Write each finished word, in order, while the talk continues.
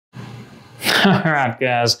All right,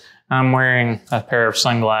 guys, I'm wearing a pair of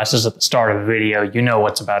sunglasses at the start of the video. You know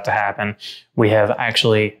what's about to happen. We have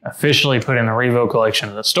actually officially put in the Revo collection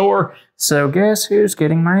to the store. So guess who's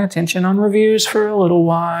getting my attention on reviews for a little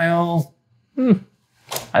while?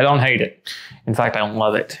 I don't hate it. In fact, I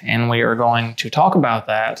love it. And we are going to talk about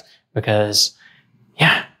that because,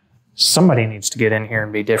 yeah, somebody needs to get in here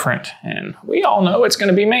and be different. And we all know it's going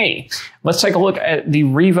to be me. Let's take a look at the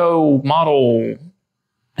Revo model.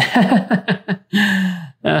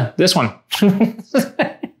 This one.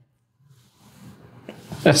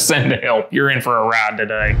 Send help. You're in for a ride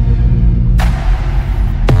today.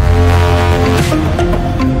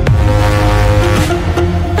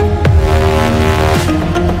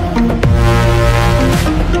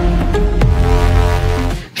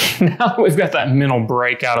 Now that we've got that mental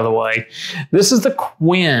break out of the way, this is the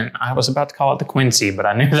Quinn. I was about to call it the Quincy, but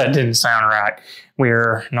I knew that didn't sound right.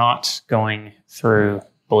 We're not going through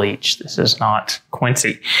bleach. This is not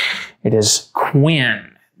Quincy. It is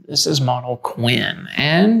Quinn. This is model Quinn.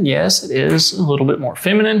 And yes, it is a little bit more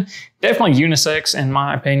feminine. Definitely unisex in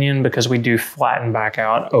my opinion, because we do flatten back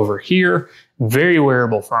out over here. Very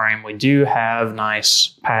wearable frame. We do have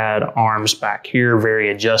nice pad arms back here, very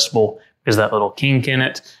adjustable because that little kink in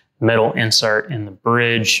it. Metal insert in the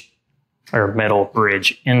bridge, or metal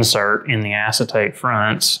bridge insert in the acetate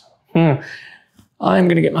fronts. I'm going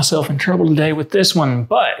to get myself in trouble today with this one,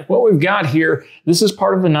 but what we've got here, this is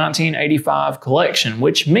part of the 1985 collection,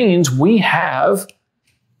 which means we have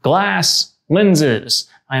glass lenses.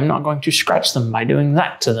 I am not going to scratch them by doing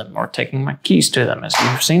that to them or taking my keys to them, as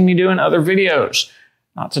you've seen me do in other videos.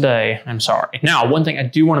 Not today, I'm sorry. Now, one thing I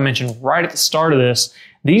do want to mention right at the start of this,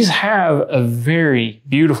 these have a very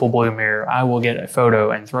beautiful blue mirror. I will get a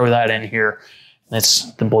photo and throw that in here.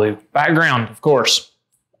 It's the blue background, of course.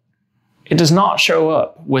 It does not show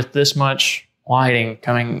up with this much lighting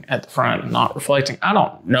coming at the front and not reflecting. I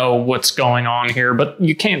don't know what's going on here, but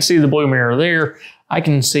you can't see the blue mirror there. I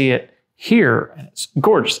can see it here, and it's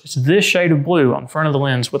gorgeous. It's this shade of blue on the front of the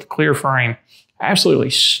lens with a clear frame.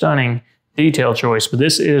 Absolutely stunning detail choice, but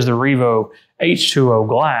this is the Revo H2O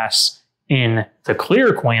glass in the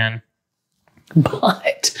clear Quinn,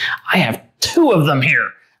 but I have two of them here.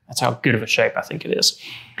 That's how good of a shape I think it is.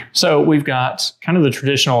 So we've got kind of the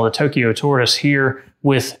traditional, the Tokyo Tortoise here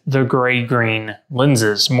with the gray-green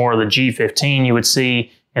lenses, more of the G15 you would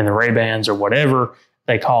see in the Ray-Bans or whatever.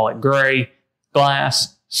 They call it gray.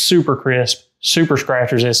 Glass, super crisp, super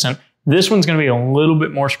scratch resistant. This one's going to be a little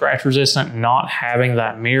bit more scratch resistant, not having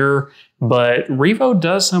that mirror, but Revo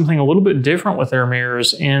does something a little bit different with their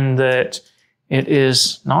mirrors in that it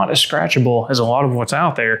is not as scratchable as a lot of what's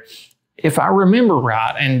out there. If I remember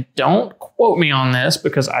right, and don't quote me on this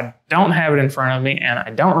because I don't have it in front of me and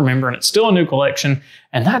I don't remember, and it's still a new collection,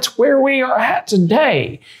 and that's where we are at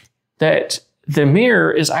today, that the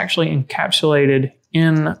mirror is actually encapsulated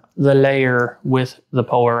in the layer with the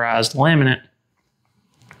polarized laminate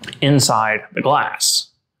inside the glass.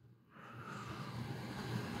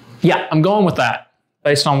 Yeah, I'm going with that.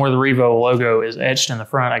 Based on where the Revo logo is etched in the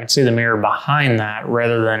front, I can see the mirror behind that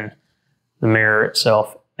rather than the mirror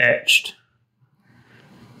itself etched.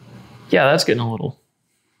 Yeah, that's getting a little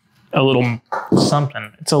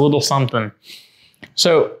something. It's a little something.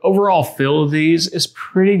 So overall feel of these is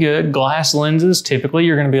pretty good. Glass lenses, typically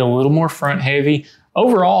you're going to be a little more front heavy.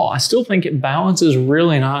 Overall, I still think it balances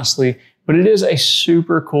really nicely, but it is a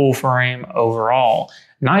super cool frame overall.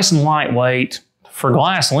 Nice and lightweight. For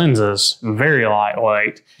glass lenses, very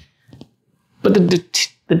lightweight. But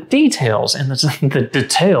the details and the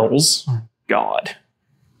details, God,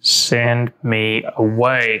 send me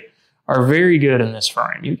away, are very good in this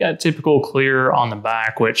frame. You've got typical clear on the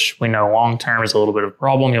back, which we know long-term is a little bit of a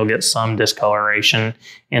problem. You'll get some discoloration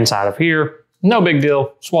inside of here. No big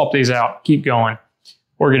deal. Swap these out, keep going,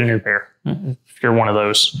 or get a new pair if you're one of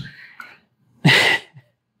those.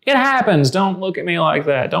 It happens. Don't look at me like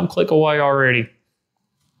that. Don't click away already.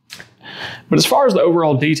 But as far as the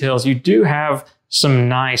overall details, you do have some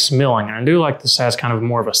nice milling. And I do like this has kind of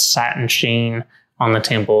more of a satin sheen on the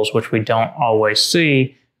temples, which we don't always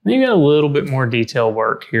see. And you get a little bit more detail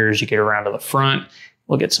work here as you get around to the front.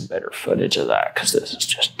 We'll get some better footage of that because this is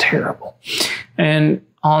just terrible. And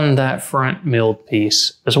on that front milled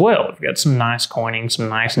piece as well, we've got some nice coining, some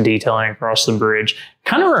nice detailing across the bridge.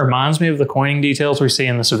 Kind of reminds me of the coining details we see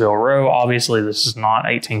in the Seville Row. Obviously, this is not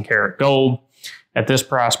 18 karat gold. At this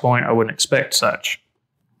price point, I wouldn't expect such.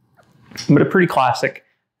 But a pretty classic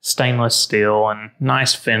stainless steel and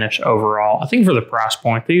nice finish overall. I think for the price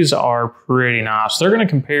point, these are pretty nice. They're going to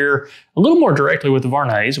compare a little more directly with the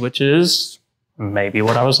Varnays, which is maybe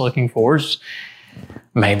what I was looking for.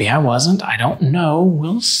 Maybe I wasn't. I don't know.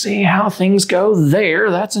 We'll see how things go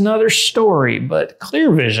there. That's another story. But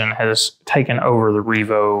Clear Vision has taken over the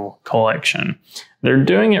Revo collection. They're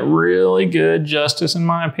doing it really good justice, in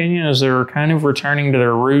my opinion, as they're kind of returning to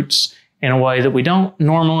their roots in a way that we don't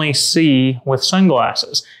normally see with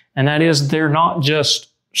sunglasses. And that is, they're not just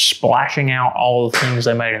splashing out all the things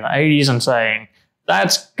they made in the 80s and saying,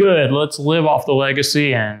 that's good, let's live off the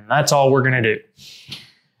legacy, and that's all we're going to do.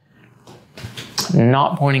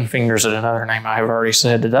 Not pointing fingers at another name I have already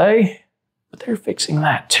said today, but they're fixing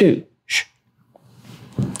that too. Shh.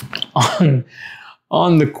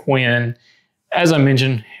 On the Quinn, as I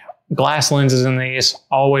mentioned, glass lenses in these,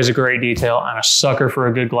 always a great detail. I'm a sucker for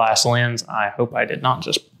a good glass lens. I hope I did not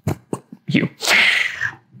just you.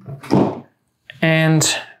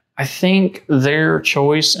 And I think their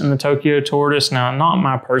choice in the Tokyo Tortoise, now not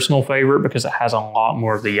my personal favorite because it has a lot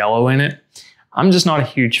more of the yellow in it. I'm just not a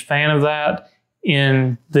huge fan of that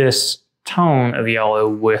in this tone of yellow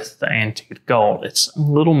with the antique gold. It's a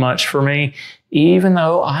little much for me, even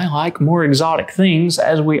though I like more exotic things.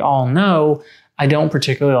 As we all know, I don't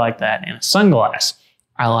particularly like that in a sunglass.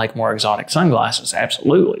 I like more exotic sunglasses,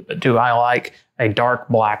 absolutely. But do I like a dark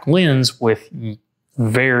black lens with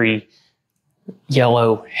very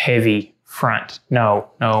yellow, heavy front? No,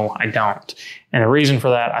 I don't. And the reason for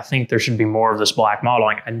that, I think there should be more of this black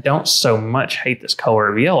modeling. I don't so much hate this color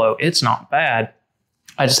of yellow. It's not bad.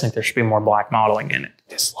 I just think there should be more black modeling in it.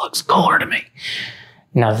 This looks cooler to me.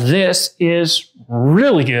 Now this is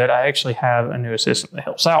really good. I actually have a new assistant that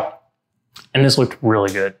helps out, and this looked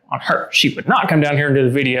really good on her. She would not come down here and do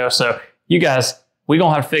the video, so you guys, we're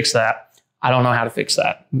gonna have to fix that. I don't know how to fix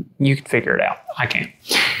that. You can figure it out. I can't.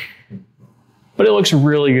 But it looks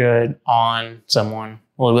really good on someone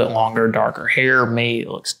a little bit longer, darker hair. Me, it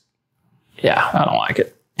looks, yeah, I don't like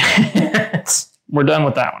it. We're done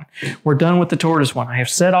with that one. We're done with the tortoise one. I have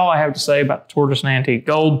said all I have to say about the tortoise and antique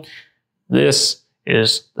gold. This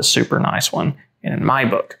is the super nice one in my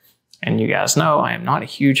book. And you guys know I am not a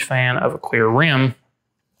huge fan of a clear rim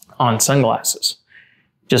on sunglasses.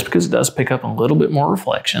 Just because it does pick up a little bit more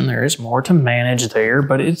reflection, there is more to manage there,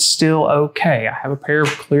 but it's still okay. I have a pair of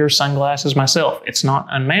clear sunglasses myself. It's not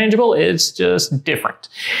unmanageable, it's just different.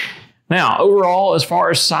 Now, overall, as far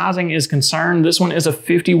as sizing is concerned, this one is a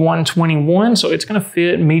 51-21, so it's gonna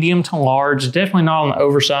fit medium to large, definitely not on the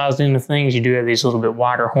oversized end of things. You do have these little bit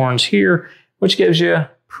wider horns here, which gives you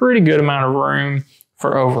a pretty good amount of room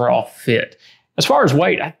for overall fit. As far as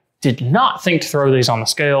weight, I did not think to throw these on the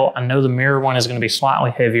scale. I know the mirror one is going to be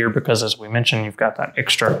slightly heavier because, as we mentioned, you've got that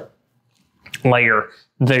extra layer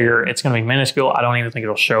there. It's going to be minuscule. I don't even think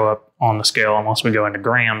it'll show up on the scale unless we go into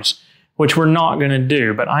grams, which we're not going to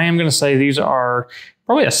do. But I am going to say these are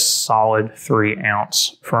probably a solid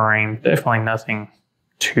 3-ounce frame. Definitely nothing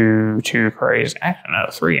too crazy. Actually, no,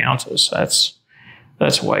 3 ounces.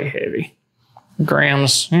 That's way heavy.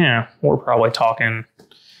 Grams, yeah, we're probably talking.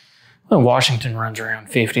 Washington runs around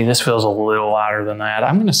 50. This feels a little lighter than that.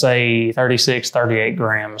 I'm going to say 36, 38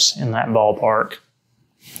 grams in that ballpark.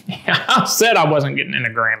 Yeah, I said I wasn't getting into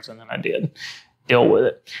grams, and then I did. Deal with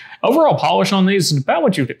it. Overall polish on these is about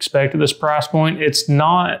what you'd expect at this price point. It's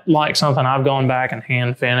not like something I've gone back and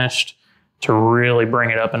hand finished to really bring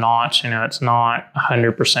it up a notch. You know, it's not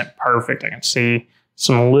 100% perfect. I can see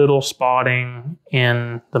some little spotting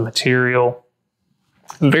in the material.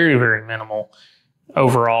 Very, very minimal.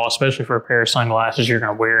 Overall, especially for a pair of sunglasses you're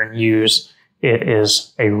going to wear and use, it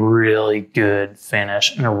is a really good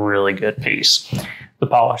finish and a really good piece. The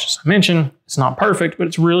polish, as I mentioned, it's not perfect, but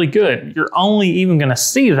it's really good. You're only even going to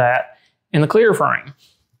see that in the clear frame.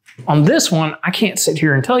 On this one, I can't sit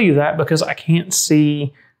here and tell you that because I can't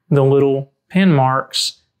see the little pin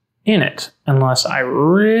marks in it unless I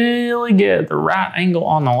really get the right angle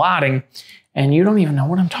on the lighting, and you don't even know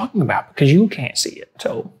what I'm talking about because you can't see it.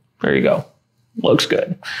 So there you go. Looks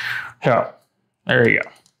good. So there you go.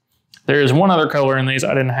 There is one other color in these.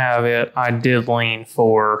 I didn't have it. I did lean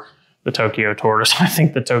for the Tokyo Tortoise. I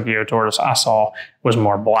think the Tokyo Tortoise I saw was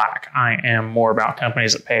more black. I am more about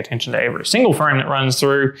companies that pay attention to every single frame that runs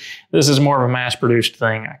through. This is more of a mass-produced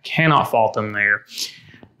thing. I cannot fault them there.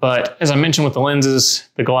 But as I mentioned with the lenses,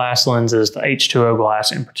 the glass lenses, the H2O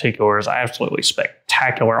glass in particular is absolutely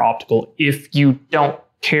spectacular optical. If you don't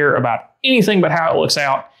care about anything but how it looks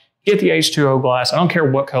out, get the H2O glass. I don't care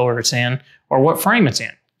what color it's in or what frame it's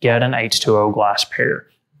in. Get an H2O glass pair.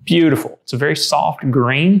 Beautiful. It's a very soft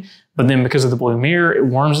green, but then because of the blue mirror, it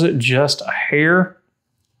warms it just a hair.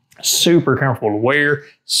 Super comfortable to wear,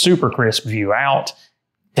 super crisp view out.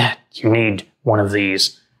 That you need one of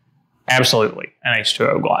these. Absolutely, an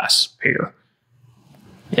H2O glass pair.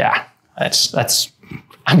 Yeah, that's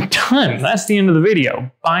I'm done. That's the end of the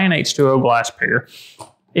video. Buy an H2O glass pair.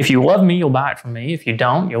 If you love me, you'll buy it from me. If you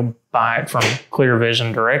don't, you'll buy it from Clear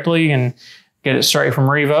Vision directly and get it straight from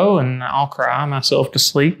Revo, and I'll cry myself to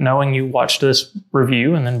sleep knowing you watched this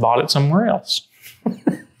review and then bought it somewhere else.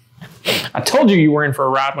 I told you you were in for a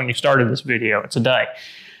ride when you started this video. It's a day.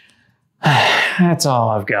 That's all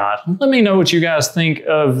I've got. Let me know what you guys think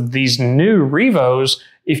of these new Revos.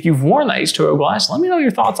 If you've worn the H2O glass, let me know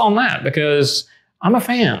your thoughts on that, because I'm a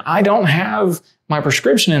fan. I don't have my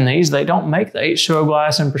prescription in these. They don't make the H2O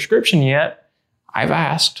glass in prescription yet. I've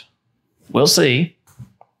asked. We'll see.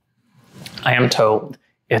 I am told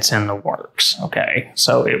it's in the works. Okay,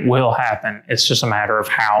 so it will happen. It's just a matter of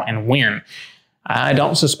how and when. I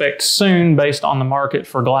don't suspect soon, based on the market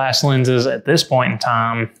for glass lenses at this point in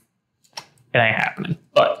time. It ain't happening,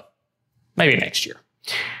 but maybe next year.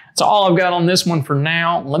 That's all I've got on this one for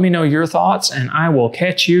now. Let me know your thoughts, and I will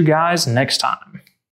catch you guys next time.